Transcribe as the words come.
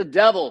the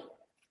devil,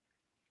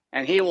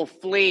 and he will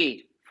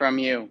flee from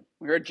you.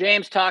 We heard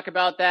James talk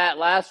about that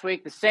last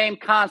week. The same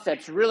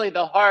concept's really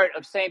the heart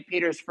of St.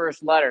 Peter's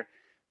first letter.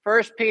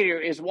 First Peter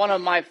is one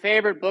of my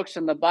favorite books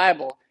in the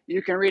Bible.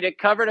 You can read it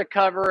cover to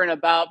cover in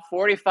about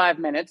 45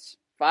 minutes,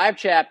 5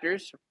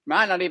 chapters.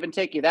 Might not even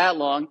take you that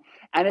long.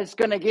 And it's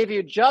going to give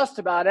you just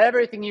about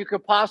everything you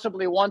could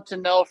possibly want to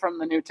know from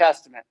the New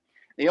Testament.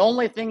 The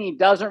only thing he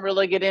doesn't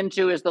really get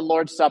into is the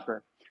Lord's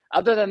Supper.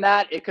 Other than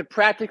that, it could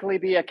practically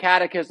be a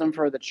catechism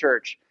for the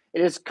church.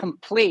 It is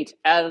complete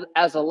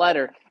as a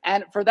letter.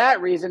 And for that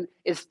reason,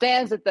 it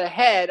stands at the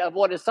head of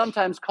what is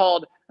sometimes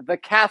called the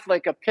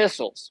Catholic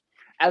epistles,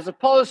 as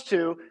opposed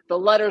to the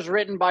letters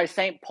written by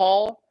St.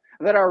 Paul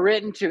that are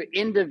written to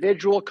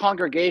individual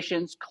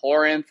congregations,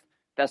 Corinth,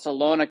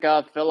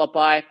 Thessalonica,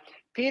 Philippi.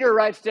 Peter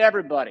writes to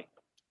everybody.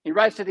 He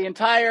writes to the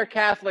entire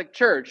Catholic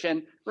Church.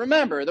 And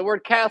remember, the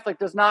word Catholic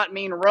does not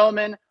mean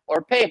Roman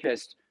or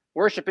Papist,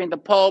 worshiping the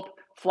Pope,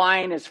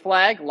 flying his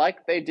flag,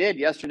 like they did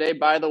yesterday,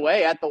 by the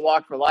way, at the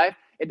Walk for Life.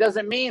 It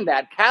doesn't mean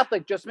that.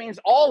 Catholic just means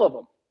all of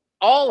them.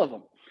 All of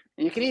them.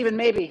 And you can even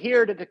maybe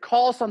hear to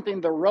call something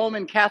the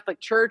Roman Catholic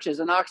Church is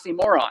an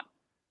oxymoron.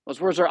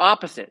 Those words are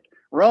opposite.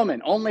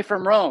 Roman, only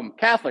from Rome.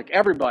 Catholic,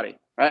 everybody,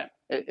 right?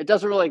 It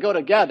doesn't really go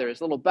together.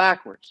 It's a little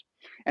backwards.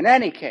 In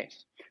any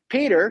case,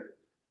 Peter,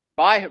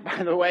 by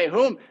the way,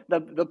 whom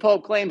the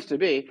Pope claims to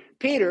be,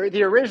 Peter,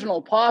 the original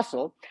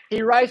apostle,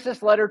 he writes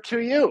this letter to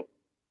you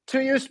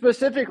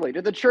specifically,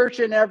 to the church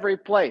in every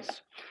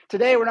place.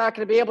 Today, we're not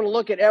going to be able to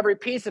look at every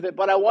piece of it,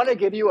 but I want to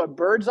give you a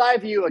bird's eye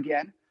view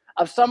again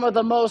of some of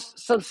the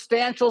most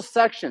substantial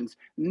sections,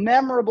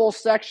 memorable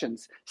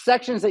sections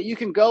that you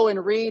can go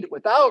and read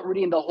without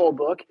reading the whole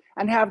book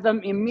and have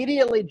them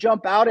immediately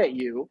jump out at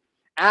you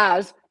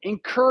as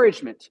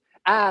encouragement,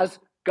 as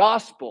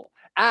gospel,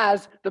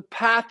 as the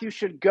path you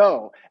should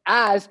go,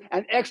 as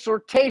an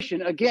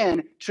exhortation,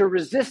 again, to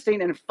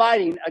resisting and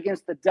fighting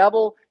against the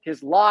devil,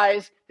 his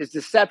lies, his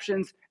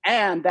deceptions,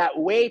 and that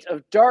weight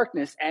of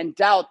darkness and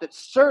doubt that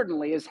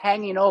certainly is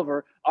hanging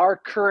over our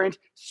current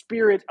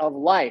spirit of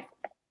life.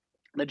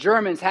 The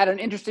Germans had an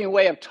interesting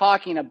way of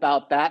talking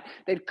about that.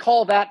 They'd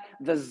call that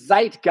the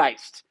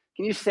Zeitgeist.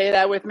 Can you say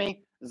that with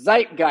me?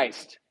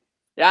 Zeitgeist.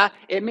 Yeah,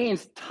 it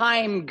means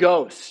time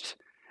ghost.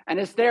 And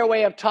it's their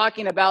way of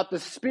talking about the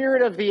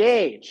spirit of the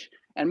age.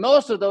 And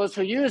most of those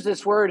who use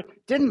this word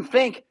didn't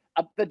think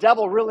the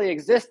devil really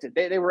existed.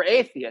 They were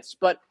atheists.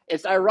 But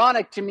it's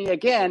ironic to me,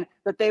 again,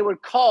 that they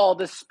would call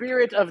the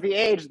spirit of the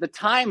age the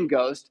time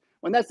ghost,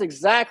 when that's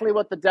exactly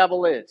what the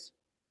devil is.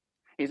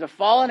 He's a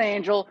fallen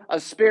angel, a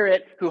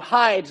spirit who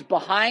hides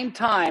behind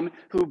time,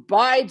 who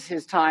bides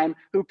his time,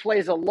 who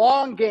plays a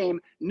long game,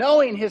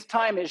 knowing his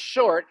time is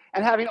short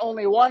and having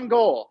only one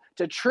goal,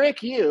 to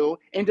trick you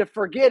into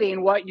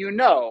forgetting what you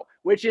know,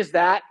 which is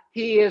that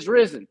he is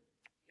risen.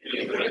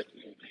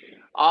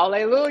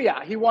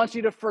 Hallelujah. He wants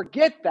you to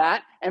forget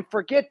that and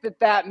forget that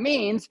that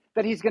means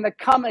that he's going to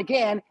come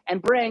again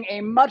and bring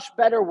a much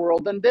better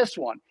world than this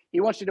one.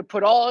 He wants you to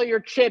put all your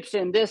chips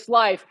in this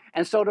life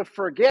and so to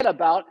forget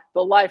about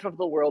the life of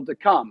the world to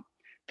come.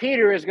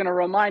 Peter is going to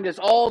remind us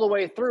all the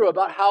way through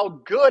about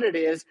how good it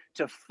is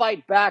to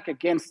fight back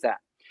against that.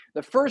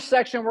 The first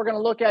section we're going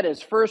to look at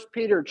is 1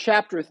 Peter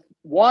chapter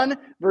 1,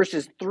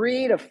 verses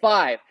 3 to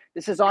 5.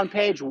 This is on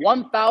page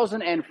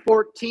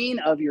 1014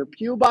 of your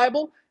Pew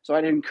Bible. So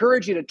I'd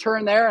encourage you to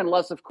turn there,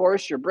 unless, of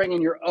course, you're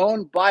bringing your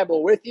own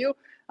Bible with you.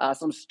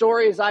 Some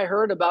stories I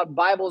heard about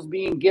Bibles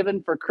being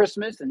given for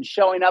Christmas and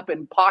showing up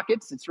in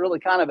pockets. It's really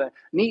kind of a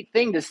neat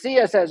thing to see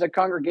us as a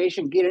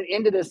congregation getting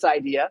into this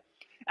idea.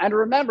 And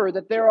remember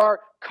that there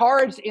are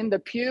cards in the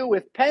pew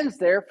with pens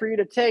there for you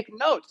to take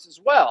notes as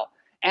well.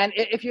 And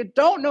if you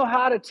don't know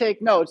how to take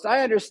notes,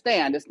 I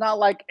understand. It's not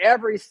like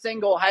every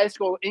single high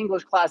school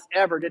English class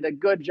ever did a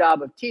good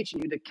job of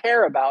teaching you to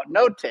care about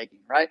note-taking,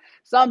 right?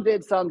 Some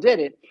did, some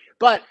didn't.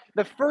 But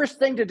the first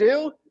thing to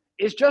do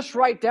is just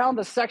write down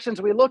the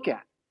sections we look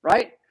at,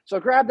 right? So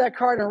grab that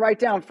card and write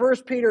down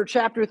 1 Peter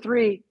chapter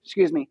 1,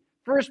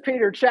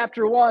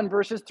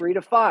 verses 3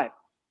 to 5.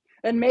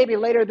 And maybe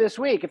later this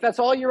week, if that's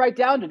all you write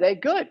down today,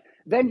 good.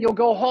 Then you'll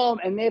go home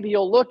and maybe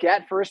you'll look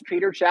at 1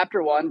 Peter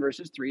chapter 1,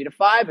 verses 3 to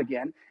 5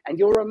 again, and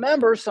you'll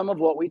remember some of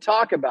what we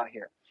talk about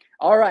here.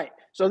 All right,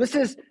 so this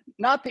is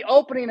not the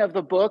opening of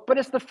the book, but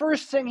it's the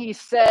first thing he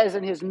says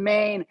in his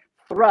main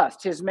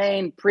thrust, his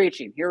main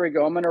preaching. Here we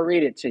go. I'm going to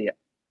read it to you.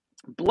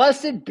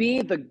 Blessed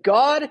be the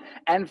God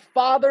and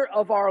Father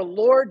of our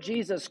Lord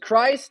Jesus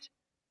Christ.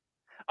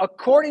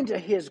 According to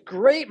his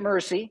great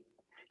mercy,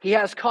 he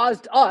has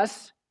caused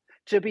us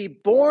to be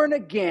born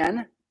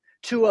again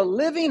to a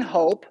living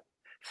hope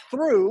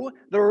through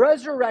the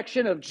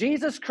resurrection of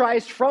Jesus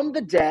Christ from the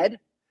dead,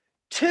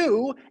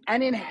 to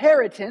an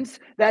inheritance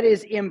that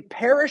is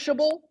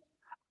imperishable,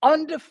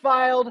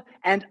 undefiled,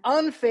 and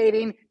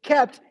unfading,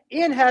 kept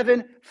in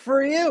heaven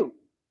for you.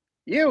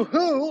 You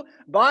who,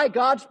 by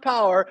God's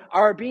power,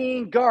 are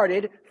being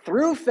guarded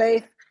through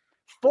faith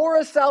for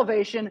a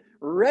salvation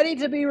ready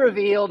to be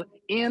revealed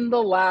in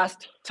the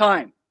last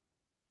time.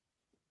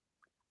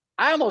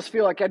 I almost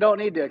feel like I don't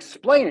need to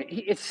explain it.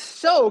 It's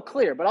so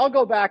clear, but I'll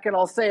go back and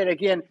I'll say it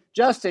again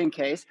just in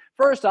case.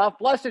 First off,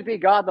 blessed be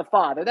God the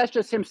Father. That's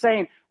just him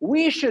saying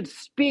we should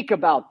speak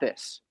about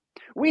this.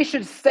 We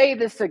should say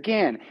this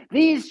again.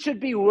 These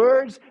should be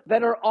words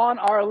that are on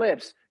our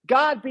lips.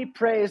 God be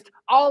praised.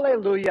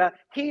 Alleluia.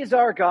 He's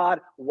our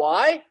God.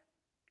 Why?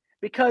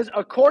 Because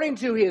according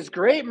to his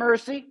great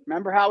mercy,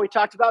 remember how we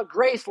talked about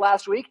grace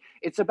last week?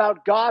 It's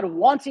about God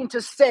wanting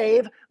to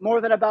save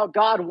more than about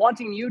God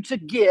wanting you to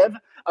give.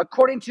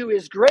 According to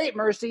his great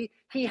mercy,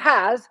 he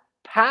has,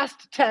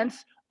 past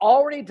tense,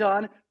 already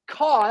done,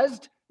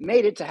 caused,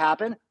 made it to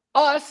happen,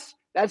 us,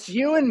 that's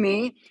you and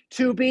me,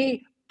 to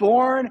be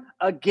born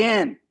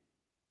again.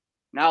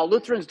 Now,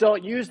 Lutherans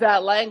don't use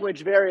that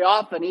language very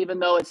often, even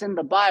though it's in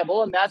the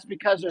Bible, and that's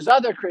because there's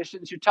other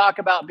Christians who talk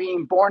about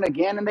being born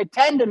again, and they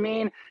tend to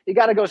mean you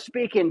got to go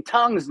speak in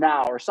tongues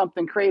now or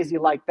something crazy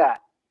like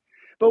that.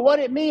 But what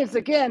it means,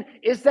 again,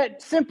 is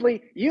that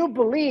simply you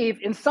believe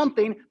in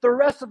something the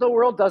rest of the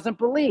world doesn't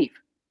believe.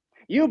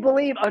 You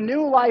believe a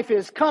new life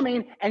is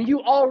coming, and you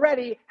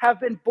already have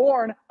been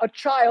born a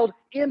child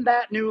in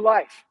that new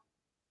life.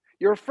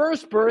 Your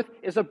first birth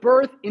is a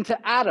birth into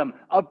Adam,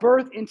 a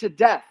birth into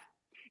death.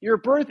 Your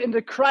birth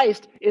into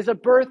Christ is a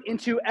birth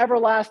into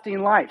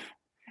everlasting life.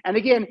 And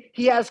again,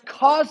 he has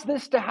caused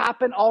this to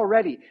happen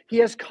already. He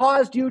has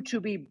caused you to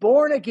be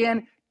born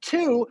again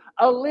to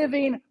a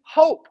living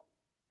hope,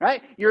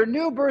 right? Your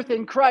new birth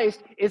in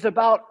Christ is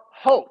about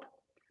hope.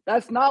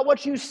 That's not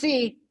what you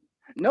see.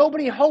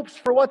 Nobody hopes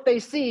for what they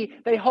see.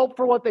 They hope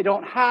for what they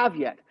don't have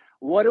yet.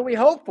 What do we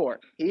hope for?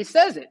 He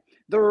says it.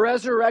 The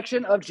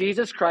resurrection of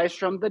Jesus Christ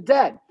from the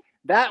dead.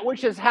 That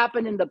which has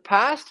happened in the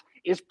past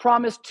is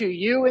promised to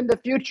you in the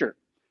future.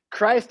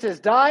 Christ has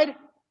died.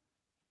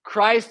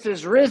 Christ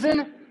is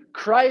risen.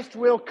 Christ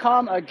will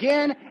come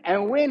again.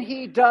 And when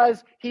he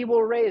does, he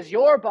will raise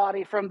your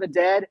body from the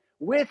dead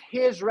with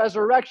his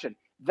resurrection.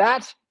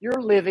 That's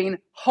your living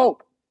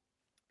hope.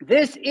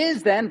 This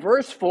is then,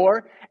 verse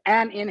 4,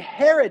 an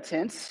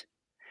inheritance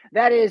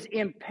that is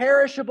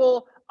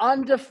imperishable,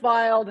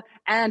 undefiled,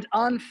 and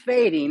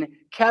unfading,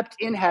 kept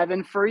in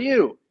heaven for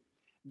you.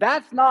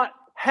 That's not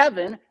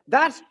heaven,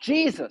 that's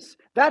Jesus.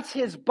 That's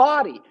his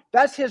body.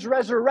 That's his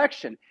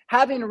resurrection.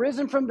 Having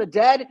risen from the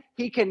dead,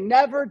 he can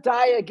never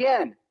die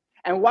again.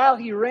 And while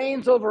he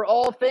reigns over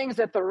all things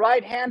at the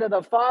right hand of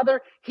the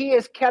Father, he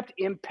is kept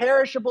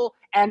imperishable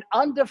and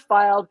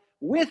undefiled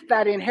with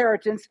that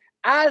inheritance,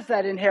 as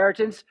that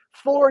inheritance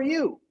for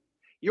you.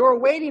 You're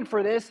waiting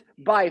for this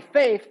by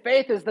faith.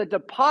 Faith is the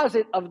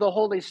deposit of the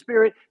Holy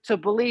Spirit to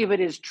believe it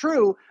is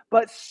true,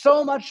 but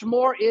so much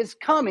more is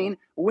coming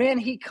when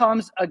he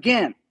comes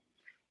again.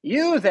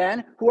 You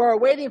then, who are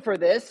waiting for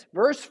this,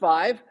 verse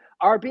 5,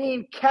 are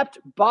being kept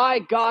by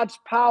God's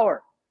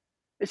power.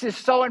 This is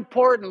so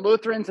important,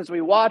 Lutherans, as we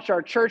watch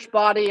our church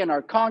body and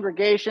our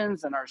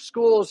congregations and our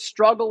schools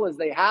struggle as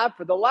they have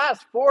for the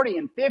last 40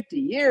 and 50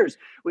 years.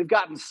 We've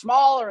gotten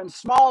smaller and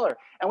smaller,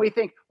 and we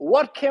think,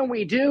 what can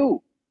we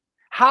do?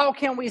 How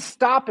can we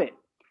stop it?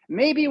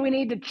 Maybe we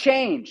need to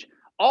change.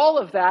 All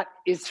of that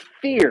is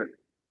fear.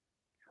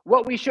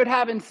 What we should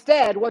have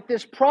instead, what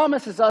this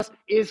promises us,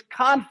 is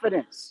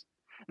confidence.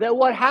 That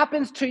what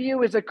happens to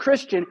you as a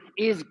Christian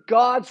is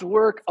God's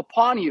work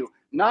upon you,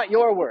 not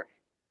your work.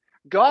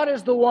 God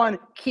is the one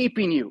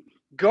keeping you,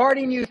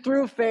 guarding you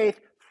through faith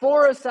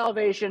for a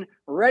salvation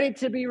ready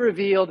to be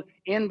revealed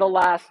in the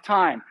last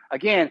time.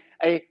 Again,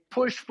 a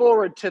push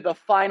forward to the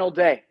final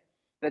day,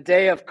 the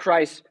day of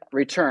Christ's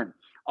return.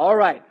 All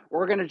right,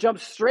 we're going to jump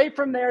straight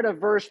from there to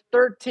verse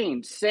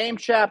 13, same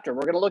chapter.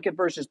 We're going to look at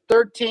verses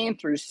 13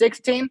 through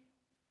 16.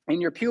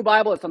 In your pew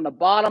Bible, it's on the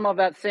bottom of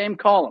that same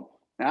column,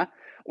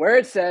 where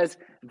it says,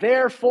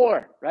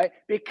 therefore, right?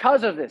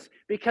 Because of this,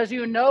 because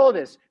you know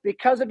this,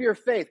 because of your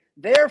faith,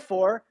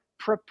 therefore,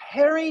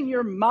 preparing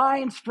your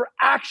minds for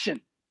action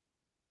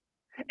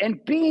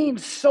and being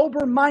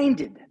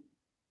sober-minded,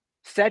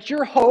 set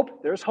your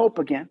hope, there's hope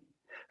again,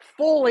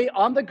 fully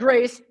on the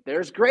grace,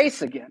 there's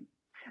grace again,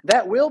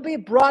 that will be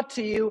brought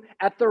to you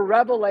at the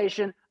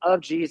revelation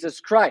of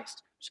Jesus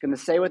Christ. I'm just going to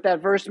say what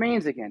that verse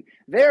means again.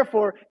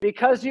 Therefore,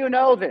 because you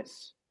know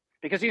this,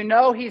 because you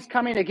know he's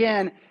coming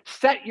again,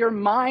 set your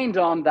mind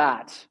on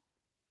that.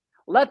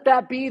 Let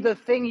that be the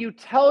thing you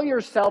tell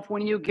yourself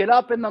when you get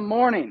up in the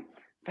morning.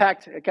 In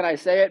fact, can I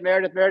say it?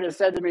 Meredith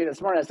said to me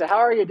this morning, I said, how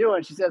are you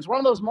doing? She said, it's one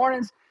of those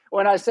mornings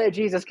when I say,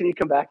 Jesus, can you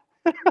come back?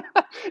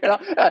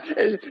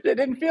 It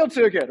didn't feel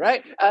too good,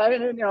 right?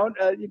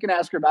 You can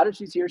ask her about it.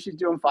 She's here. She's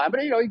doing fine.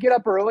 But, you get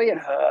up early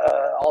and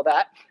all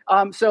that.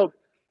 So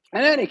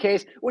in any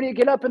case, when you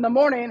get up in the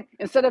morning,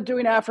 instead of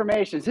doing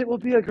affirmations, it will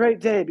be a great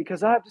day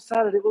because I've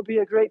decided it will be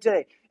a great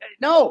day.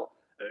 No,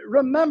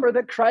 remember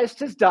that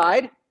Christ has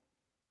died.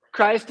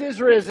 Christ is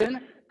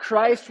risen.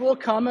 Christ will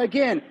come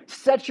again.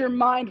 Set your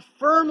mind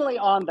firmly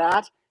on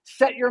that.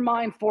 Set your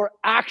mind for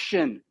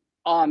action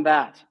on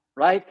that,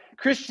 right?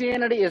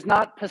 Christianity is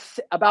not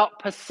about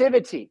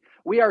passivity.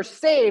 We are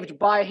saved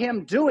by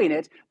him doing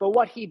it, but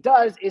what he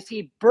does is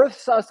he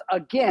births us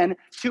again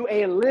to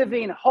a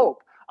living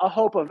hope, a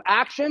hope of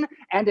action,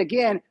 and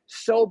again,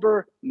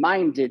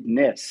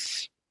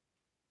 sober-mindedness.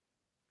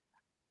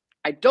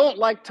 I don't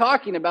like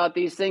talking about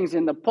these things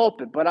in the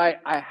pulpit, but I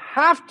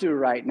have to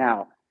right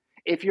now.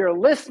 If you're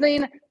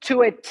listening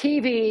to a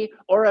TV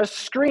or a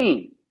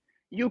screen,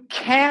 you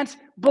can't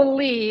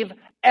believe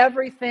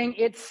everything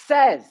it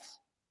says.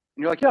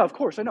 And you're like, yeah, of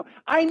course, I know.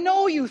 I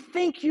know you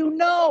think you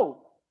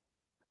know,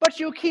 but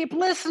you keep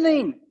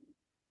listening.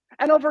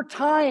 And over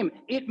time,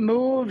 it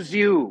moves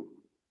you.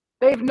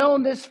 They've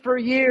known this for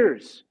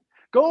years.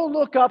 Go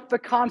look up the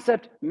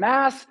concept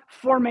mass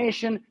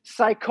formation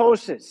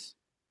psychosis.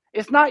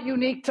 It's not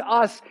unique to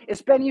us.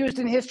 It's been used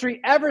in history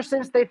ever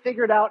since they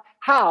figured out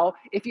how,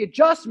 if you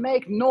just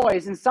make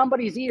noise in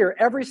somebody's ear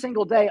every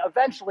single day,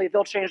 eventually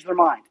they'll change their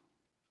mind.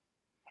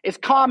 It's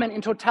common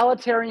in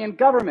totalitarian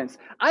governments.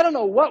 I don't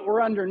know what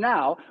we're under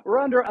now. We're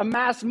under a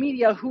mass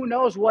media, who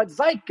knows what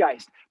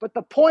zeitgeist. But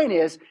the point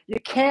is, you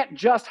can't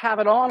just have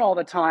it on all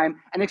the time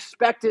and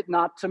expect it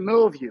not to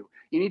move you.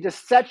 You need to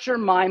set your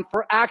mind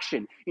for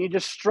action. You need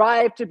to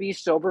strive to be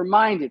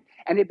sober-minded.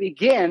 And it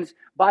begins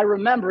by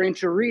remembering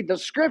to read the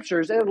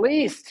scriptures at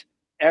least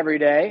every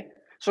day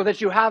so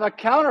that you have a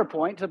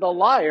counterpoint to the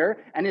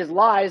liar and his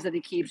lies that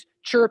he keeps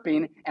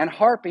chirping and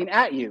harping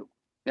at you.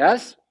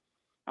 Yes?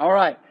 All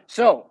right.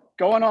 So,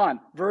 going on.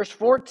 Verse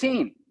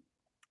 14.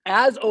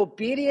 As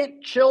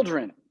obedient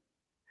children,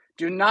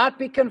 do not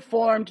be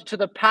conformed to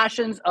the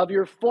passions of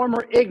your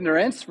former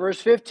ignorance.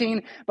 Verse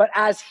 15, but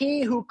as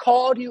he who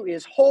called you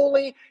is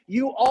holy,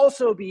 you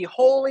also be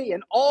holy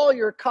in all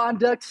your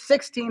conduct.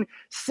 16,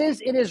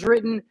 since it is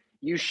written,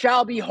 you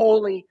shall be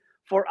holy,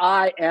 for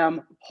I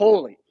am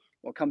holy.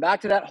 We'll come back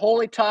to that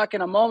holy talk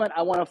in a moment.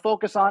 I want to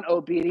focus on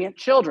obedient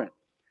children.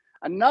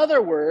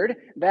 Another word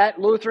that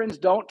Lutherans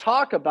don't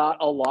talk about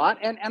a lot,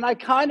 and I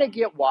kind of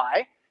get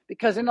why.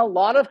 Because in a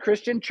lot of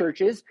Christian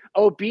churches,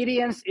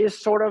 obedience is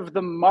sort of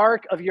the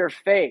mark of your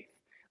faith.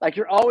 Like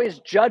you're always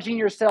judging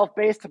yourself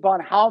based upon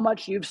how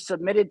much you've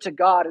submitted to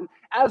God. And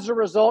as a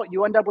result,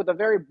 you end up with a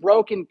very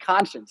broken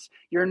conscience.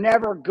 You're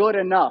never good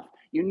enough.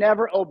 You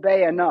never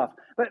obey enough.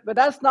 But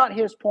that's not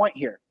his point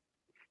here.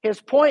 His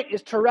point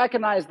is to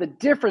recognize the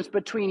difference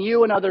between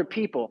you and other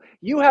people.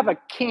 You have a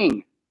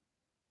king.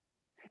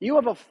 You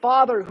have a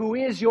father who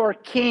is your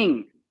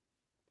king.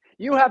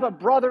 You have a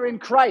brother in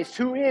Christ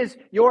who is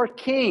your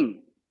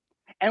king.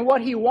 And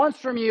what he wants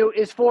from you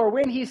is for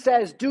when he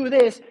says, do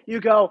this, you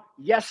go,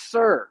 yes,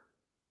 sir,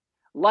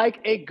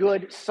 like a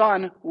good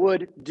son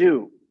would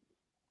do.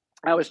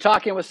 I was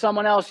talking with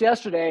someone else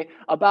yesterday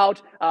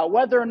about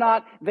whether or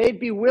not they'd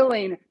be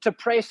willing to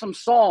pray some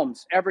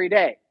psalms every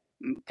day.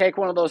 Take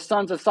one of those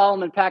Sons of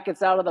Solomon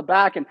packets out of the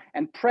back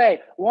and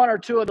pray one or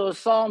two of those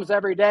psalms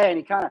every day. And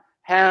he kind of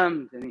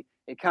hemmed and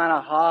he kind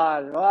of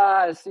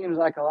hawed. It seems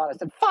like a lot. I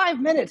said, 5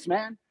 minutes,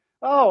 man.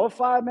 Oh,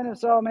 5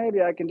 minutes. Oh,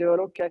 maybe I can do it.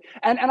 Okay.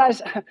 And I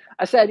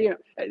said,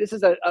 this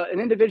is an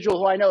individual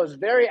who I know is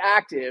very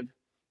active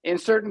in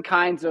certain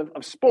kinds of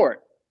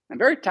sport and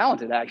very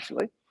talented,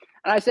 actually.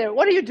 And I said,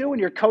 what do you do when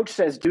your coach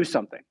says do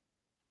something?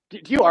 Do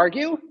you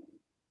argue?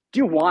 Do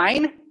you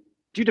whine?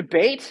 Do you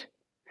debate?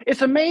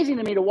 It's amazing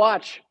to me to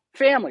watch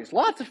families,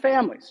 lots of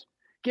families,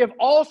 give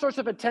all sorts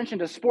of attention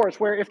to sports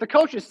where if the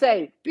coaches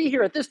say, be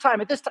here at this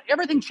time,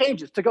 everything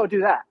changes to go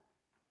do that.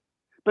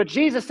 But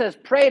Jesus says,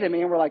 pray to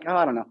me, and we're like, oh,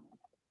 I don't know.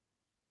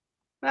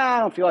 I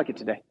don't feel like it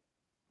today.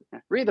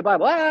 Read the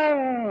Bible. I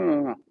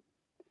don't know.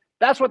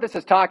 That's what this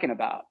is talking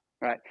about,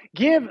 right?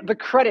 Give the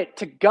credit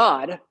to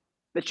God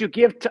that you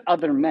give to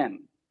other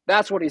men.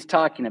 That's what he's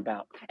talking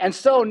about. And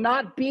so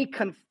not be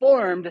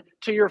conformed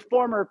to your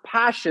former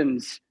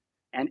passions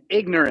and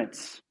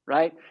ignorance,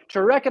 right?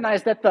 To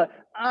recognize that the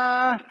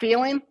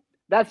feeling,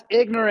 that's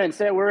ignorance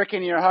at work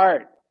in your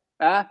heart.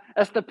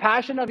 That's the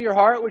passion of your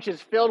heart, which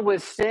is filled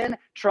with sin,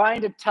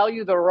 trying to tell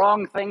you the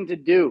wrong thing to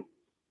do.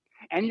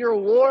 And your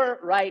war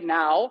right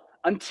now,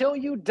 until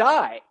you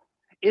die,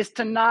 is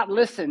to not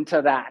listen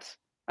to that.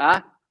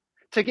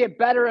 To get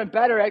better and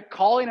better at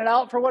calling it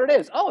out for what it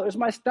is. Oh, there's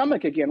my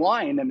stomach again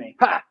lying to me.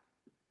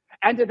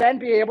 And to then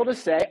be able to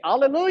say,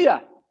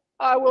 hallelujah.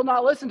 I will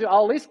not listen to.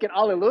 I'll at least get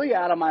hallelujah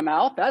out of my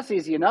mouth. That's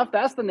easy enough.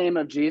 That's the name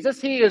of Jesus.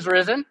 He is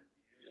risen.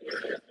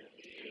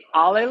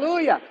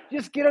 Hallelujah.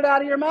 Just get it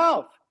out of your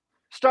mouth.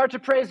 Start to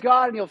praise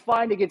God and you'll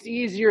find it gets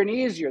easier and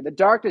easier. The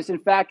darkness, in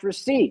fact,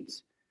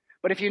 recedes.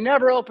 But if you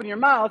never open your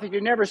mouth, if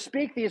you never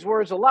speak these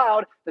words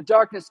aloud, the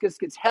darkness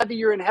gets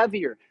heavier and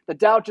heavier. The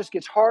doubt just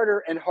gets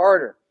harder and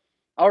harder.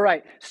 All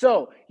right,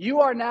 so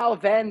you are now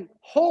then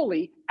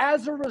holy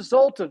as a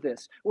result of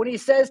this. When he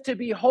says to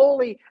be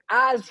holy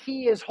as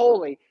he is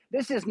holy,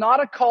 this is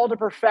not a call to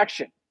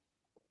perfection.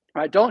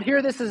 All right, don't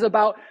hear this as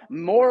about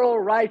moral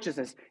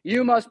righteousness.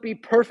 You must be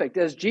perfect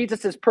as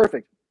Jesus is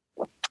perfect.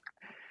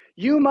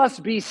 You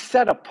must be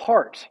set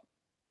apart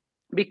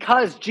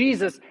because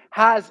Jesus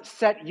has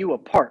set you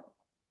apart.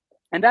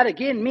 And that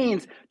again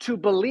means to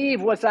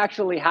believe what's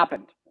actually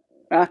happened.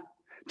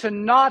 To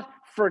not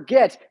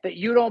forget that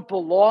you don't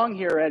belong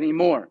here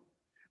anymore.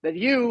 That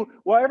you,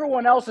 while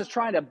everyone else is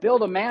trying to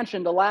build a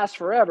mansion to last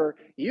forever,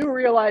 you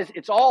realize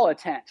it's all a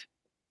tent.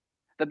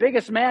 The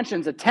biggest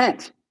mansion's a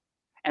tent,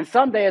 and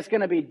someday it's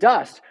going to be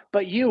dust,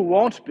 but you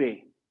won't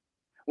be.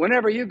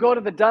 Whenever you go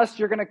to the dust,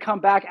 you're going to come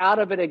back out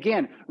of it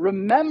again.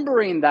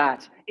 Remembering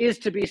that is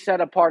to be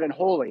set apart and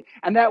holy,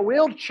 and that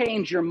will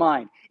change your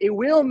mind. It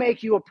will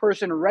make you a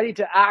person ready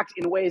to act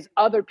in ways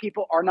other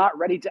people are not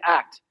ready to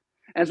act.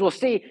 As we'll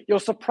see, you'll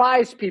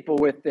surprise people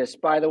with this,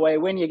 by the way,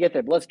 when you get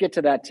there. But let's get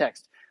to that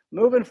text.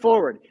 Moving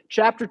forward,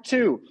 chapter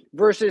 2,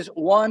 verses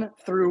 1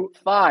 through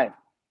 5.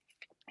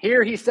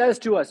 Here he says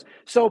to us,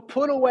 so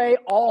put away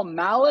all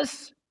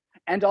malice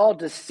and all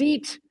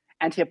deceit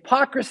and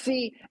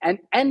hypocrisy and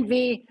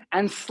envy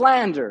and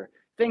slander.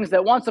 Things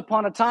that once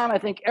upon a time, I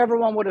think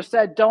everyone would have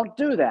said, don't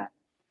do that.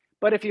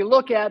 But if you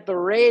look at the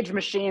rage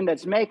machine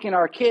that's making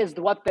our kids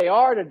what they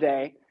are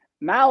today,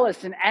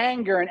 malice and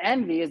anger and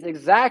envy is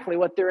exactly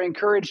what they're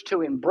encouraged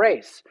to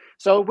embrace.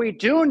 So we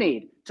do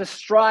need to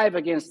strive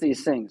against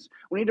these things.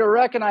 We need to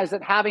recognize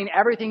that having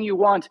everything you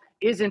want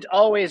isn't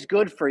always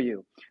good for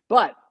you.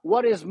 But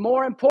what is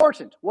more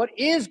important, what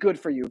is good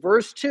for you?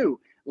 Verse 2,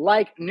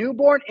 like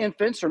newborn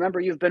infants, remember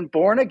you've been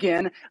born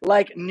again,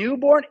 like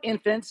newborn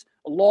infants,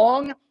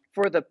 long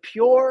for the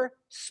pure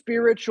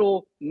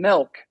spiritual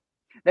milk,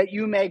 that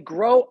you may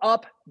grow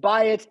up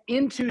by it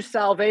into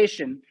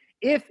salvation,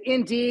 if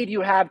indeed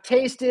you have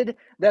tasted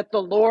that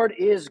the Lord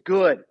is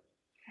good.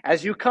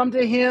 As you come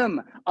to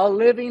him, a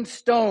living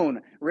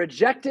stone,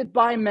 rejected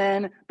by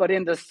men, but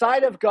in the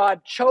sight of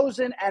God,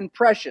 chosen and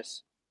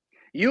precious.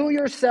 You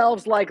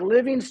yourselves, like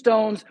living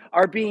stones,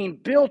 are being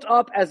built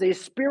up as a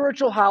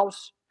spiritual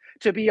house,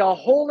 to be a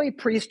holy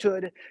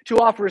priesthood, to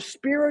offer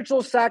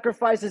spiritual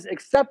sacrifices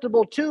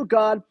acceptable to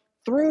God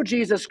through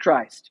Jesus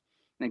Christ.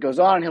 And it goes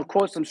on, and he'll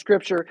quote some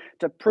scripture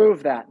to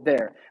prove that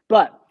there.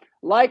 But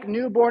like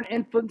newborn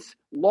infants,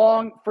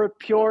 long for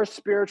pure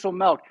spiritual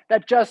milk.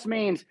 That just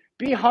means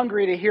be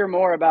hungry to hear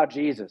more about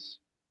Jesus.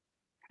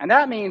 And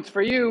that means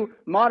for you,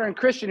 modern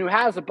Christian who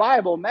has a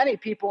Bible, many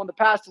people in the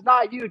past did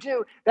not, you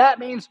do. That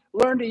means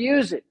learn to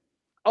use it.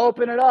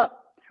 Open it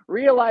up.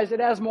 Realize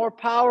it has more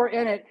power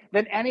in it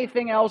than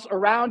anything else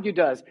around you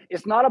does.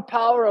 It's not a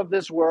power of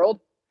this world.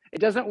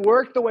 It doesn't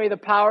work the way the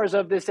powers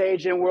of this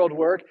age and world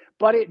work,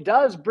 but it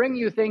does bring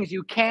you things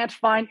you can't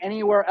find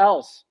anywhere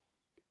else.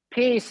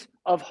 Peace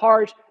of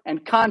heart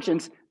and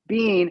conscience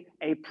being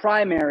a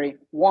primary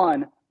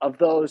one of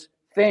those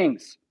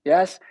things.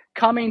 Yes?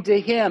 Coming to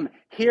him,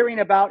 hearing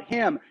about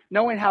him,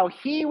 knowing how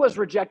he was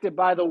rejected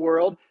by the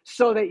world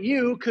so that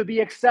you could be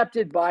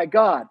accepted by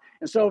God.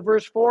 And so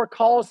verse 4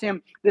 calls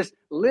him this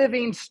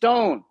living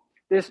stone,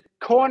 this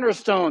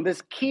cornerstone,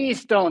 this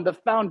keystone, the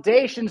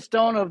foundation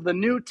stone of the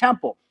new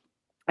temple.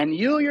 And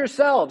you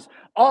yourselves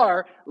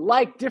are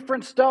like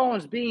different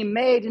stones being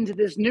made into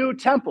this new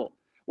temple.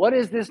 What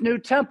is this new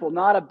temple?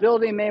 Not a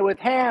building made with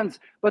hands,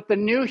 but the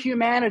new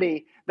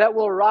humanity that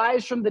will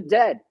rise from the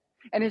dead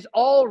and is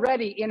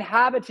already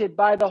inhabited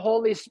by the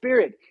Holy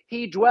Spirit.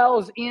 He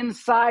dwells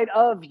inside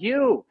of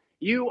you.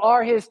 You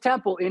are his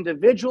temple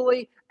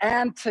individually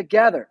and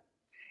together.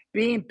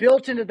 Being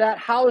built into that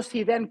house,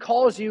 he then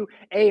calls you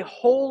a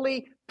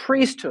holy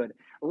priesthood.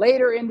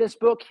 Later in this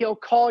book, he'll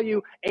call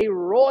you a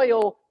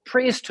royal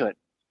priesthood.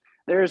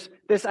 There's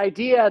this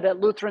idea that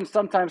Lutherans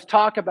sometimes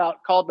talk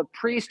about called the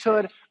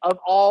priesthood of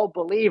all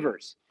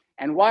believers.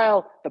 And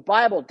while the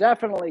Bible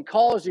definitely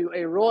calls you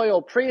a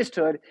royal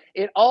priesthood,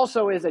 it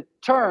also is a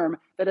term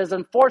that has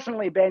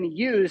unfortunately been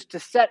used to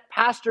set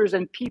pastors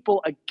and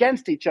people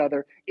against each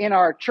other in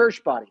our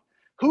church body.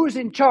 Who's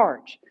in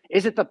charge?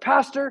 Is it the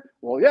pastor?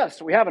 Well,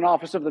 yes, we have an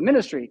office of the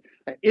ministry.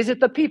 Is it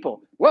the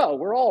people? Well,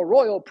 we're all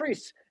royal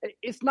priests.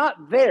 It's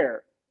not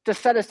there to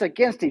set us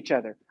against each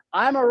other.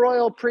 I'm a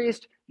royal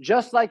priest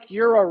just like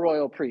you're a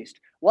royal priest.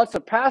 What's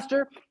a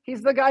pastor?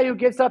 He's the guy who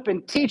gets up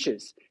and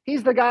teaches.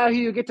 He's the guy who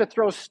you get to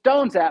throw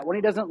stones at when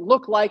he doesn't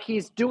look like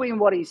he's doing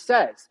what he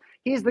says.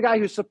 He's the guy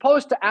who's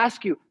supposed to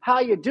ask you, how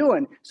you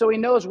doing? So he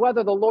knows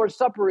whether the Lord's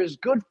Supper is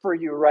good for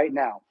you right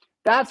now.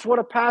 That's what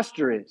a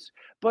pastor is.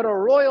 But a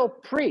royal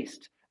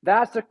priest,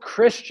 that's a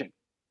Christian.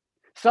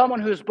 Someone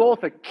who's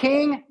both a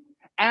king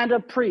and a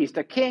priest.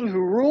 A king who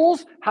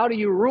rules. How do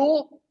you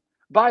rule?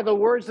 By the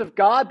words of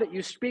God that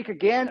you speak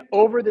again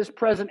over this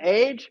present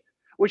age,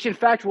 which in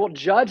fact will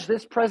judge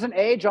this present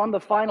age on the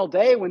final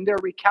day when they're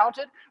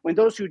recounted, when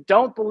those who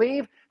don't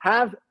believe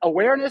have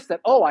awareness that,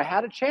 oh, I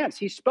had a chance.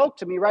 He spoke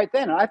to me right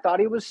then, and I thought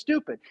he was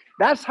stupid.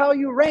 That's how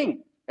you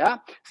reign. Yeah.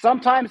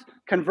 Sometimes,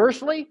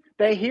 conversely,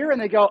 they hear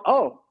and they go,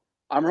 oh,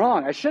 I'm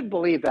wrong. I should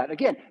believe that.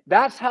 Again,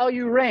 that's how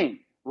you reign.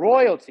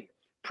 Royalty.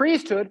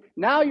 Priesthood,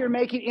 now you're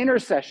making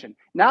intercession.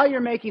 Now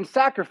you're making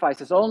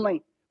sacrifices.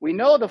 Only we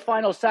know the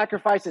final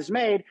sacrifice is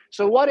made.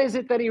 So what is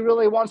it that he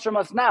really wants from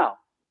us now?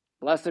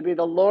 Blessed be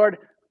the Lord,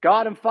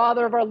 God and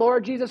Father of our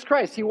Lord Jesus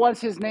Christ. He wants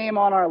his name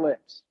on our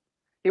lips.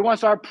 He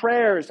wants our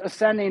prayers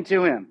ascending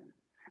to him.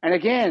 And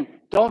again,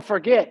 don't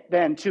forget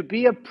then, to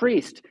be a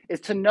priest is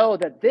to know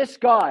that this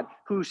God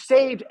who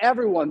saved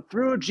everyone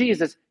through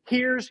Jesus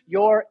hears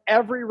your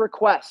every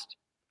request.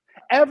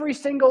 Every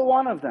single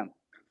one of them.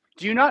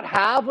 Do you not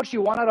have what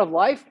you want out of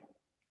life?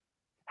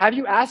 Have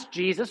you asked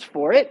Jesus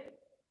for it?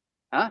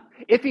 Huh?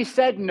 If he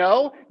said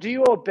no, do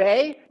you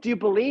obey? Do you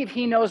believe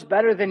he knows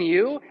better than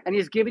you and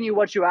he's giving you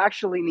what you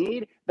actually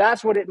need?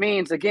 That's what it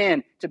means,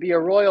 again, to be a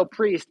royal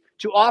priest,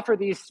 to offer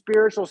these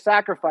spiritual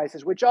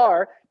sacrifices, which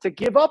are to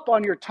give up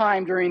on your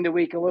time during the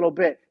week a little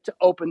bit to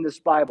open this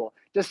Bible,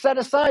 to set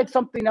aside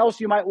something else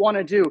you might want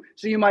to do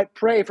so you might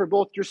pray for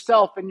both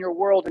yourself and your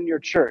world and your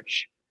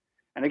church.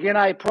 And again,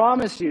 I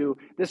promise you,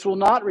 this will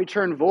not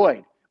return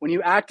void when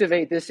you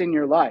activate this in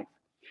your life.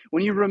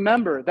 When you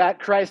remember that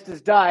Christ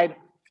has died,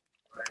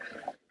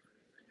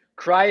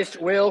 Christ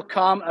will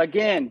come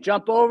again.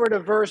 Jump over to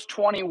verse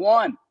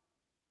 21,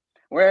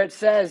 where it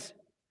says,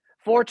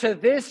 "For to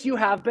this you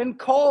have been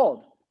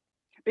called,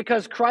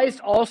 because Christ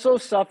also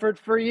suffered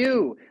for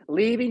you,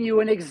 leaving you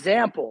an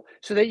example,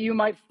 so that you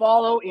might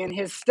follow in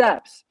his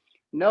steps."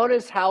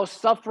 Notice how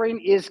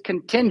suffering is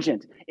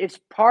contingent. It's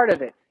part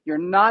of it. You're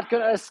not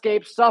going to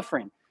escape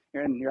suffering.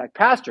 And you're like,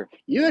 "Pastor,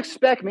 you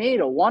expect me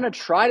to want to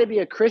try to be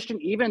a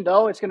Christian even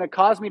though it's going to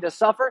cause me to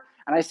suffer?"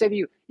 And I say to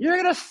you, you're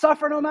going to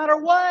suffer no matter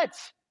what.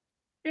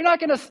 You're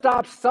not going to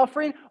stop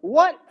suffering.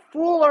 What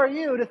fool are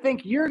you to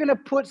think you're going to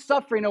put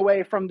suffering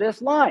away from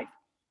this life?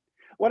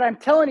 What I'm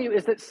telling you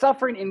is that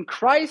suffering in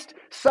Christ,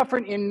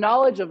 suffering in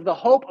knowledge of the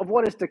hope of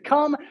what is to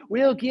come,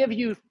 will give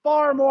you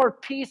far more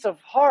peace of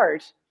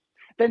heart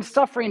than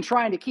suffering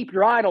trying to keep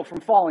your idol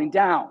from falling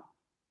down.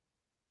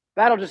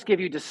 That'll just give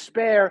you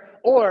despair,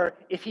 or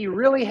if he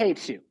really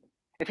hates you,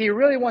 if he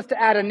really wants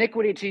to add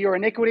iniquity to your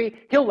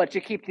iniquity, he'll let you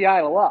keep the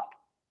idol up.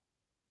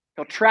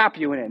 He'll trap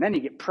you in it, and then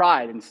you get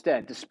pride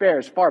instead. Despair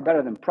is far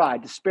better than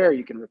pride. Despair,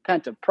 you can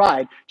repent of.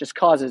 Pride just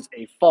causes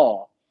a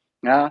fall.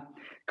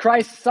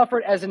 Christ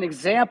suffered as an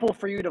example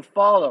for you to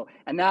follow.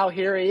 And now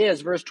here he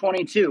is, verse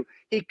 22.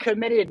 He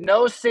committed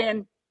no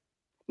sin,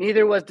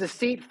 neither was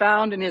deceit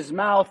found in his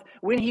mouth.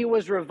 When he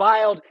was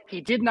reviled, he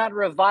did not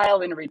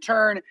revile in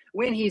return.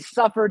 When he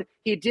suffered,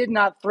 he did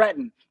not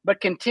threaten,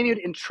 but continued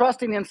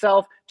entrusting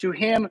himself to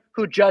him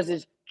who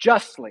judges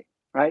justly.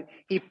 Right?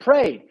 He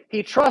prayed,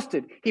 he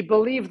trusted, he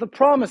believed the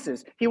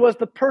promises. He was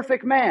the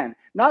perfect man,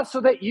 not so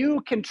that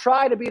you can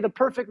try to be the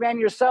perfect man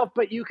yourself,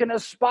 but you can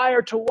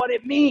aspire to what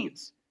it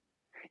means.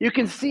 You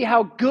can see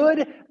how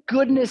good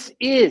goodness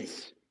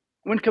is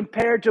when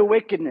compared to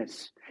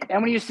wickedness.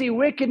 And when you see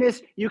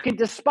wickedness, you can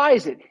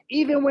despise it,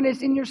 even when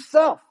it's in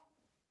yourself.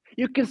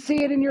 You can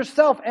see it in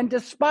yourself and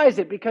despise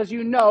it because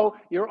you know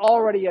you're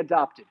already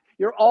adopted.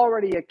 You're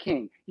already a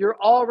king. You're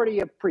already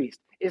a priest.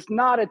 It's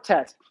not a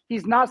test.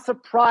 He's not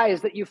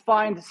surprised that you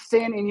find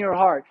sin in your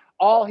heart.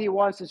 All he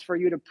wants is for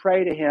you to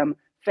pray to him,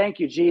 "Thank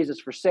you, Jesus,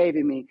 for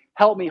saving me.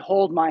 Help me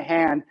hold my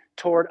hand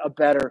toward a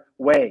better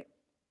way."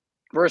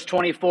 Verse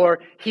 24,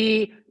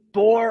 he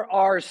bore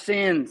our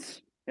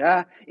sins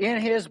in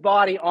his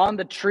body on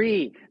the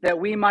tree, that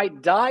we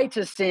might die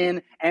to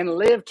sin and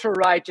live to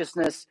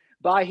righteousness.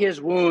 By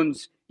his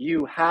wounds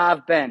you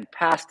have been,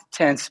 past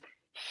tense,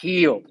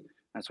 healed.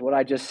 That's what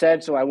I just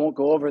said, so I won't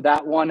go over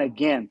that one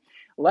again.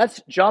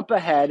 Let's jump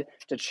ahead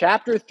to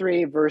chapter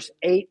 3, verse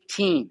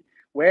 18,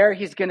 where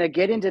he's going to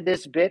get into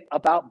this bit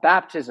about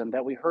baptism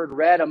that we heard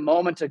read a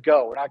moment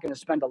ago. We're not going to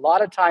spend a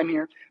lot of time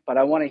here, but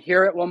I want to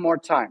hear it one more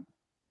time.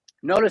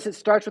 Notice it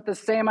starts with the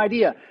same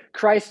idea.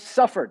 Christ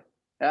suffered.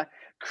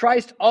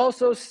 Christ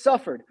also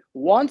suffered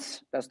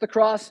once, that's the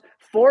cross,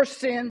 for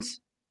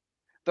sins.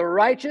 The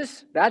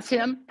righteous, that's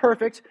him,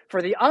 perfect.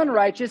 For the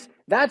unrighteous,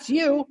 that's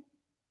you.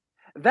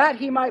 That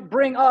he might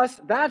bring us,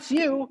 that's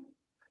you,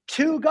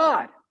 to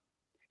God.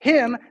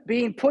 Him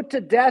being put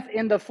to death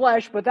in the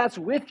flesh, but that's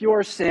with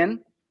your sin,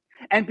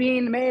 and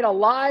being made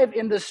alive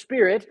in the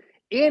spirit,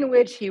 in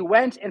which he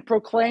went and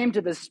proclaimed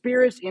to the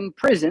spirits in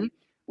prison.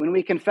 When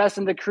we confess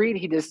in the creed,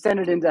 he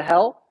descended into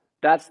hell.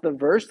 That's the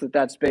verse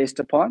that's based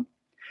upon.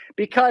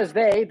 Because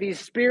they,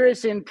 these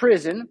spirits in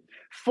prison,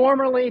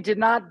 formerly did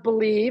not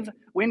believe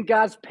when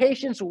God's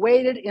patience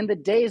waited in the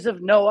days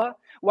of Noah,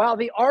 while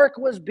the ark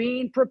was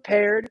being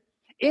prepared,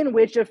 in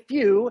which a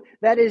few,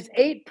 that is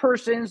 8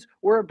 persons,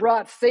 were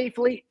brought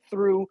safely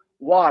through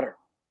water.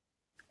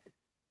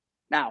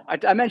 Now,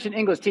 I mentioned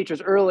English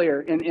teachers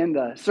earlier in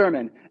the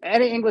sermon.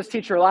 Any English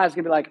teacher alive is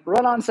going to be like,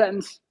 run-on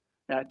sentence,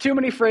 too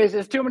many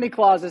phrases, too many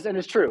clauses, and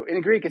it's true.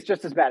 In Greek, it's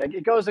just as bad.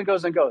 It goes and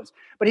goes and goes.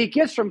 But he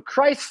gets from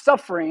Christ's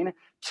suffering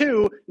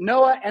to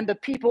Noah and the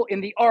people in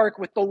the ark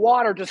with the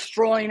water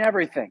destroying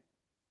everything.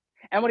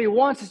 And what he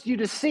wants is you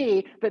to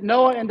see that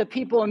Noah and the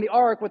people in the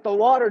ark with the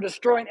water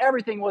destroying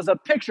everything was a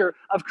picture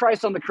of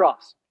Christ on the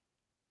cross.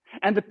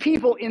 And the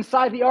people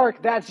inside the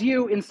ark, that's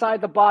you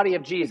inside the body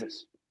of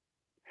Jesus.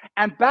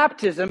 And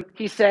baptism,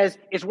 he says,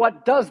 is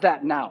what does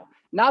that now.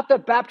 Not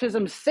that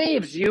baptism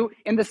saves you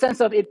in the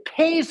sense of it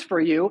pays for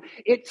you.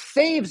 It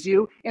saves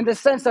you in the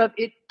sense of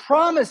it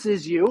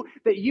promises you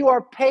that you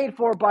are paid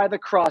for by the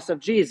cross of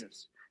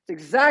Jesus.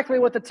 It's exactly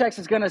what the text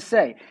is going to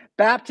say.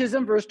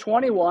 Baptism, verse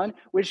 21,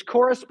 which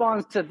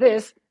corresponds to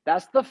this,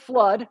 that's the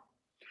flood,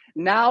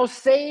 now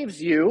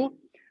saves you,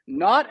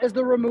 not as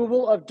the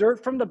removal of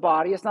dirt from the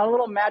body. It's not a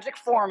little magic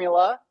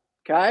formula,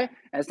 okay?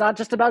 And it's not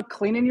just about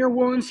cleaning your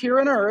wounds here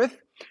on earth,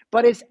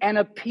 but it's an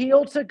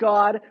appeal to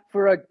God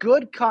for a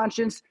good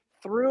conscience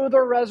through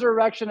the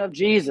resurrection of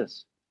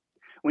Jesus.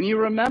 When you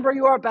remember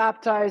you are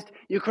baptized,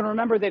 you can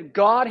remember that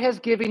God has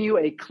given you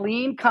a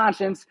clean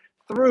conscience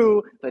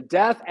through the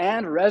death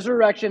and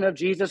resurrection of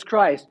Jesus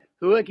Christ,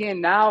 who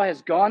again now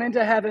has gone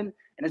into heaven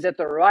and is at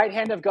the right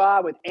hand of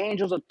God with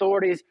angels,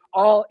 authorities,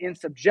 all in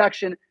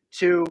subjection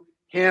to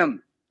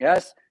him.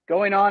 Yes?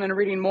 Going on and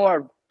reading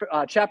more,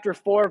 chapter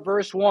 4,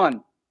 verse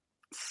 1.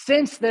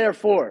 Since,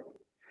 therefore,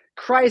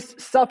 Christ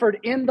suffered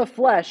in the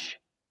flesh,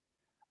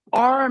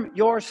 arm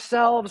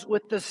yourselves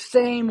with the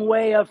same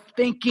way of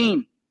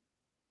thinking.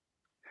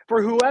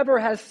 For whoever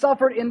has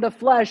suffered in the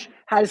flesh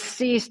has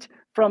ceased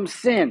from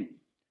sin,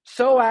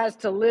 so as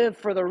to live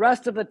for the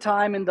rest of the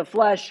time in the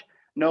flesh,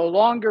 no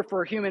longer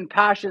for human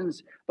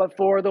passions, but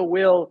for the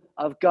will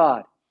of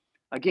God.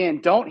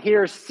 Again, don't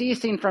hear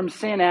ceasing from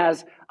sin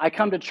as I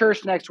come to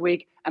church next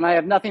week and I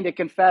have nothing to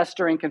confess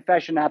during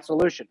confession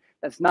absolution.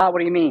 That's not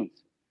what he means.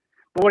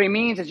 But what he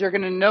means is you're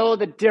going to know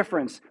the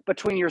difference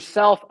between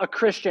yourself, a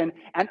Christian,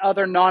 and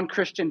other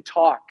non-Christian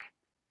talk.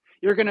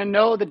 You're going to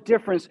know the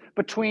difference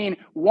between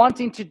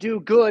wanting to do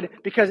good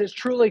because it's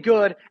truly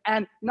good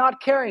and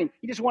not caring.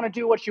 You just want to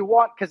do what you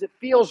want because it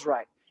feels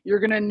right. You're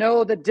going to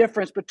know the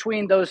difference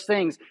between those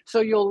things.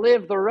 So you'll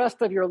live the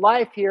rest of your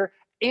life here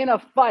in a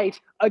fight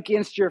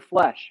against your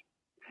flesh.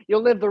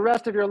 You'll live the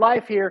rest of your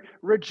life here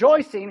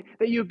rejoicing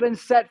that you've been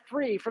set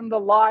free from the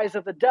lies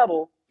of the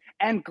devil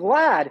and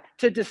glad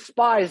to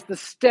despise the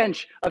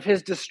stench of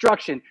his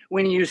destruction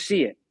when you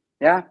see it.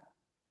 Yeah?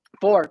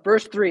 4,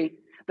 verse 3,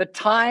 the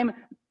time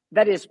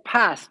that is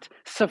past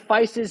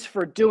suffices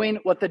for doing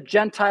what the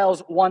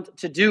Gentiles want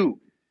to do,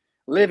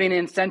 living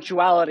in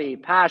sensuality,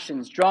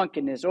 passions,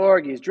 drunkenness,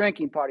 orgies,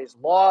 drinking parties,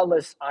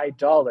 lawless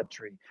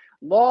idolatry.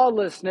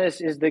 Lawlessness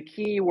is the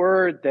key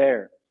word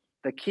there.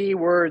 The key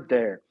word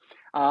there.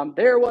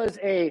 There was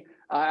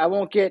I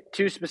won't get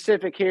too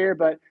specific here,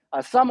 but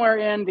somewhere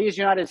in these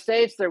United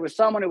States, there was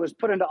someone who was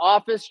put into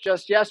office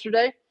just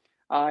yesterday.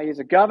 He's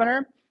a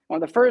governor.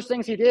 One of the first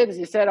things he did is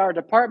he said, our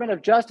Department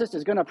of Justice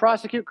is going to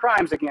prosecute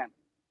crimes again.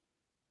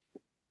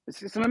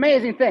 It's an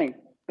amazing thing.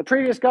 The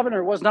previous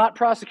governor was not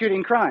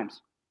prosecuting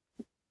crimes.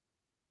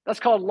 That's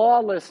called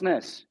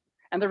lawlessness.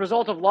 And the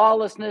result of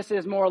lawlessness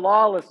is more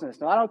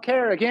lawlessness. Now, I don't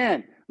care,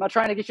 again. I'm not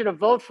trying to get you to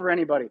vote for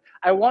anybody.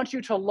 I want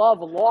you to love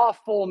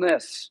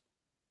lawfulness.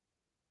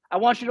 I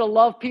want you to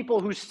love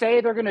people who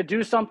say they're going to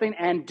do something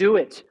and do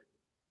it.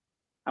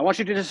 I want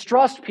you to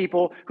distrust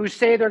people who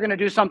say they're going to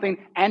do something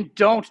and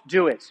don't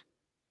do it.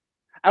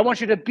 I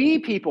want you to be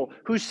people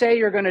who say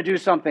you're going to do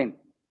something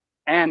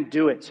and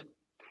do it.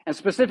 And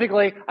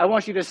specifically, I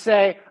want you to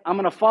say, I'm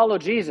going to follow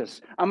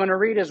Jesus. I'm going to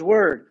read his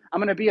word. I'm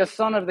going to be a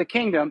son of the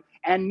kingdom.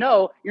 And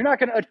no, you're not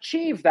going to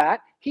achieve that.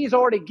 He's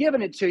already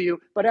given it to you.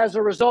 But as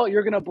a result,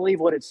 you're going to believe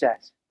what it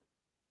says.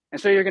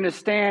 And so you're going to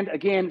stand,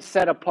 again,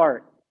 set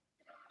apart.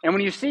 And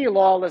when you see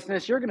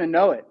lawlessness, you're going to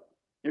know it.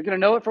 You're going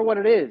to know it for what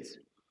it is.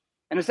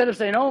 And instead of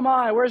saying, oh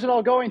my, where's it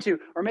all going to?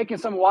 Or making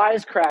some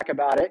wisecrack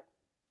about it,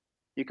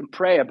 you can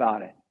pray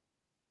about it.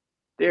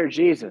 Dear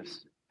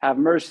Jesus, have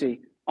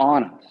mercy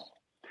on us.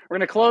 We're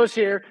going to close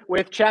here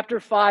with chapter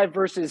 5,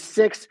 verses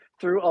 6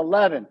 through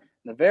 11. In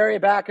the very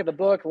back of the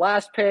book,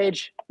 last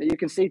page that you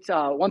can see,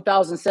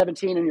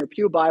 1017 in your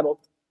pew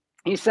Bible,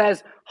 he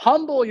says,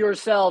 humble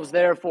yourselves,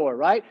 therefore,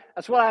 right?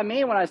 That's what I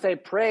mean when I say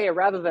pray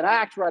rather than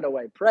act right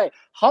away. Pray.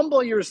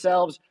 Humble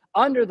yourselves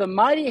under the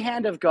mighty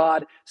hand of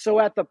God, so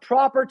at the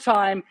proper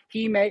time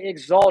he may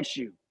exalt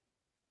you,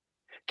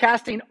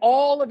 casting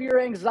all of your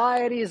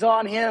anxieties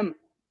on him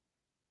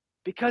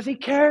because he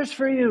cares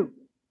for you.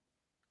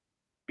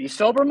 Be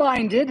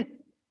sober-minded.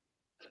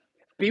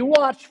 Be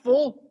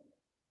watchful.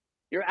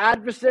 Your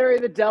adversary,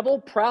 the devil,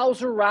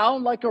 prowls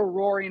around like a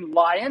roaring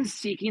lion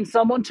seeking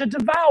someone to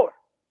devour.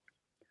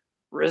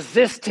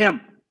 Resist him,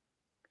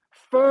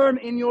 firm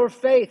in your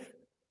faith,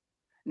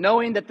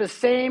 knowing that the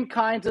same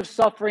kinds of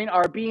suffering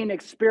are being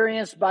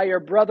experienced by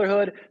your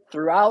brotherhood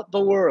throughout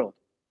the world.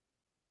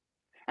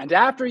 And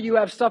after you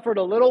have suffered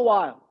a little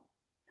while,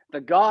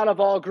 the God of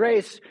all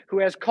grace, who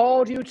has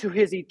called you to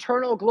his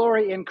eternal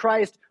glory in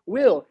Christ,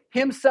 will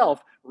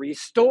himself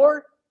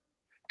restore,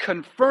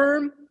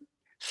 confirm,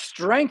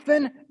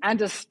 strengthen,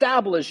 and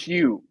establish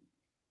you.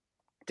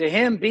 To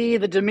him be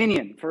the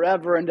dominion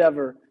forever and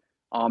ever.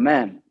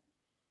 Amen.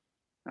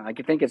 I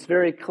think it's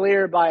very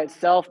clear by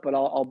itself, but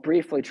I'll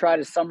briefly try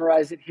to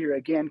summarize it here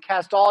again.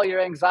 Cast all your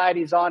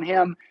anxieties on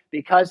him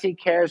because he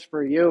cares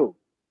for you.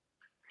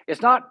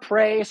 It's not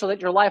pray so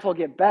that your life will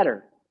get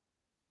better.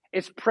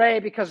 It's pray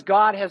because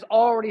God has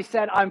already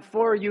said, I'm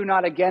for you,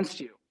 not against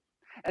you.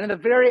 And in the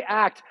very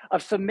act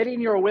of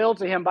submitting your will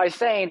to him by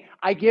saying,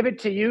 I give it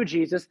to you,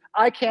 Jesus,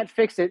 I can't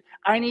fix it,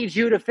 I need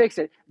you to fix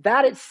it,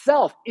 that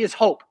itself is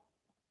hope.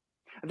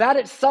 That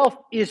itself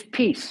is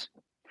peace.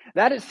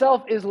 That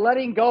itself is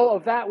letting go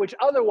of that which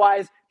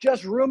otherwise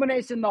just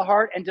ruminates in the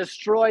heart and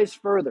destroys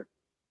further.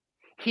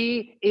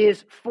 He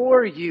is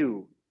for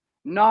you,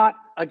 not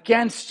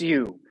against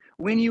you.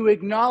 When you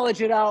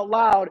acknowledge it out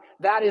loud,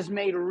 that is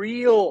made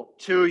real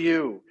to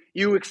you.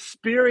 You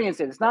experience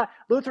it.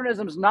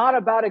 Lutheranism's not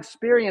about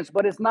experience,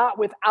 but it's not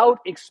without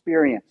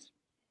experience.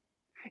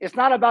 It's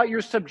not about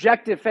your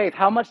subjective faith.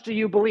 How much do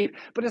you believe?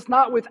 But it's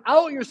not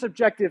without your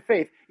subjective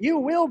faith. You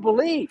will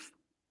believe.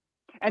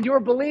 And your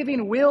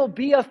believing will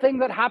be a thing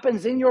that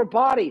happens in your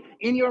body,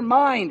 in your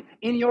mind,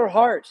 in your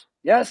heart.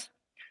 Yes?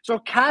 So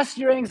cast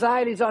your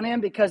anxieties on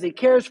him because he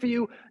cares for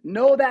you.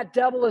 Know that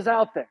devil is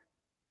out there.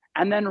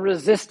 And then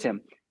resist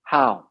him.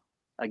 How?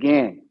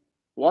 Again,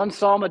 one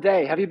psalm a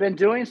day. Have you been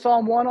doing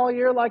Psalm 1 all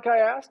year like I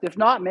asked? If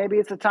not, maybe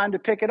it's the time to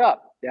pick it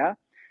up. Yeah?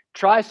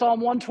 Try Psalm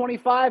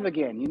 125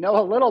 again. You know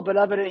a little bit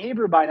of it in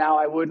Hebrew by now,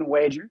 I wouldn't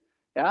wager.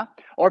 Yeah?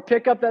 Or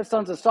pick up that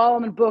Sons of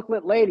Solomon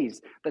booklet.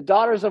 Ladies, the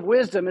Daughters of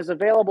Wisdom is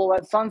available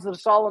at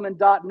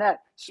sonsofsolomon.net,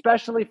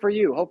 especially for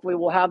you. Hopefully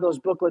we'll have those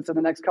booklets in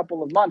the next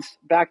couple of months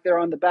back there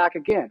on the back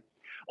again.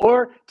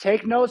 Or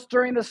take notes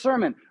during the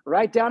sermon.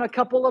 Write down a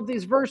couple of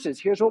these verses.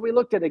 Here's what we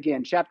looked at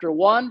again. Chapter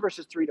 1,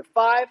 verses 3 to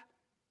 5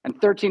 and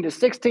 13 to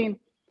 16.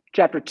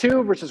 Chapter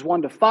 2, verses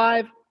 1 to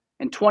 5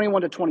 and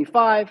 21 to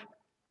 25.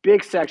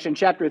 Big section.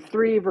 Chapter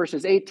 3,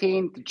 verses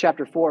 18 to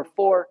chapter 4,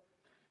 4.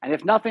 And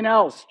if nothing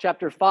else,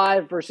 chapter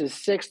 5, verses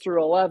 6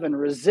 through 11,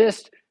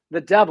 resist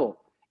the devil,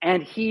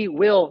 and he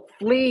will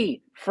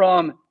flee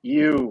from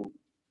you.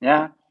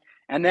 Yeah?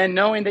 And then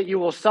knowing that you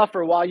will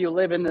suffer while you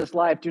live in this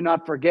life, do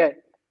not forget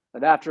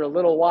that after a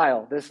little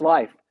while, this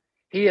life,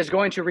 he is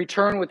going to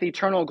return with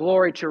eternal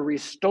glory to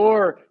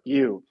restore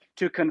you,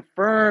 to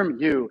confirm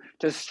you,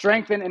 to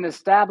strengthen and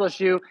establish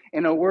you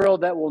in a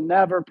world that will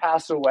never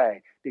pass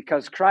away.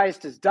 Because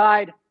Christ has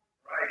died,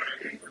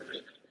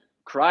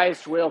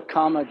 Christ will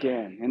come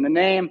again. In the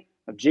name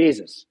of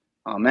Jesus,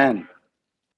 amen.